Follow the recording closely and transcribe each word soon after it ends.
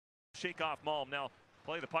shake off Malm. Now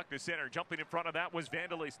play the puck to center. Jumping in front of that was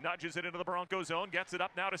Vandelis. Nudges it into the Broncos zone. Gets it up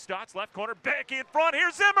now to Stotts. Left corner. Back in front.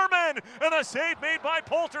 Here's Zimmerman. And the save made by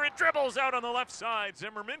Poulter. It dribbles out on the left side.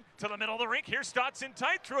 Zimmerman to the middle of the rink. Here's Stotts in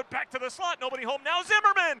tight. Threw it back to the slot. Nobody home now.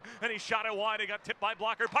 Zimmerman. And he shot it wide. He got tipped by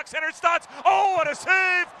blocker. Puck center. Stotts. Oh, what a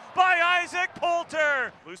save by Isaac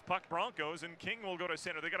Poulter. Loose puck Broncos. And King will go to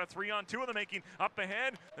center. They got a 3-on-2 in the making. Up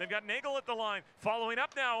ahead. They've got Nagel at the line. Following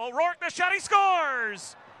up now. O'Rourke. The shot. He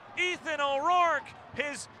scores. Ethan O'Rourke.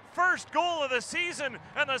 His first goal of the season,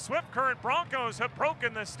 and the Swift Current Broncos have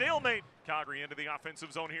broken the stalemate. Calgary into the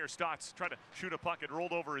offensive zone here. Stotts tried to shoot a puck. It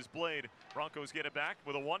rolled over his blade. Broncos get it back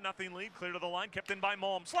with a 1-0 lead. Clear to the line. Kept in by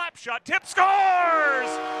Malm. Slap shot. Tip scores!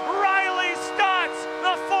 Riley Stotts,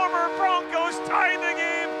 the former Broncos, tied the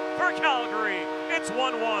game for Calgary. It's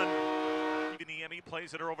 1-1. Kiviniemi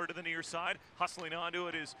plays it over to the near side. Hustling onto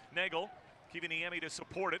it is Nagel. Kiviniemi to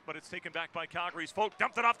support it, but it's taken back by Calgary's folk.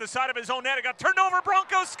 Dumped it off the side of his own net. It got turned over.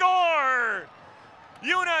 Broncos score!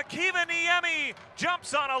 Joona Kiviniemi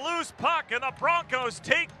jumps on a loose puck, and the Broncos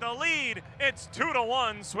take the lead. It's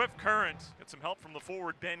 2-1 Swift Current. Get some help from the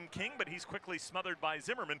forward Ben King, but he's quickly smothered by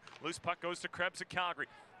Zimmerman. Loose puck goes to Krebs at Calgary.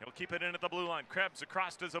 He'll keep it in at the blue line. Krebs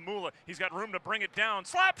across to Zamula. He's got room to bring it down.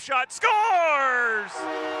 Slap shot. Scores!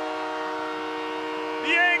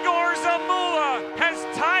 Egor Zamula has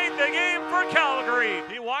tied the game for Calgary.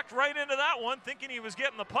 He walked right into that one thinking he was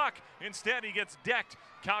getting the puck. Instead, he gets decked.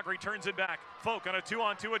 Calgary turns it back. Folk on a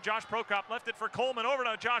 2-on-2 with Josh Prokop. Left it for Coleman. Over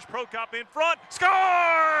to Josh Prokop in front.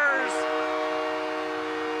 Scores!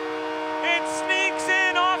 It sneaks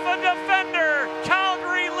in off a defender.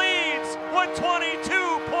 Calgary leads with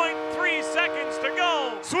 22.3 seconds to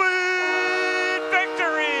go. Sweet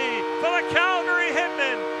victory for the Calgary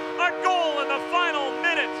Hitmen. A goal in the final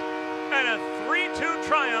minute and a 3-2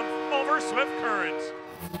 triumph over Swift Current.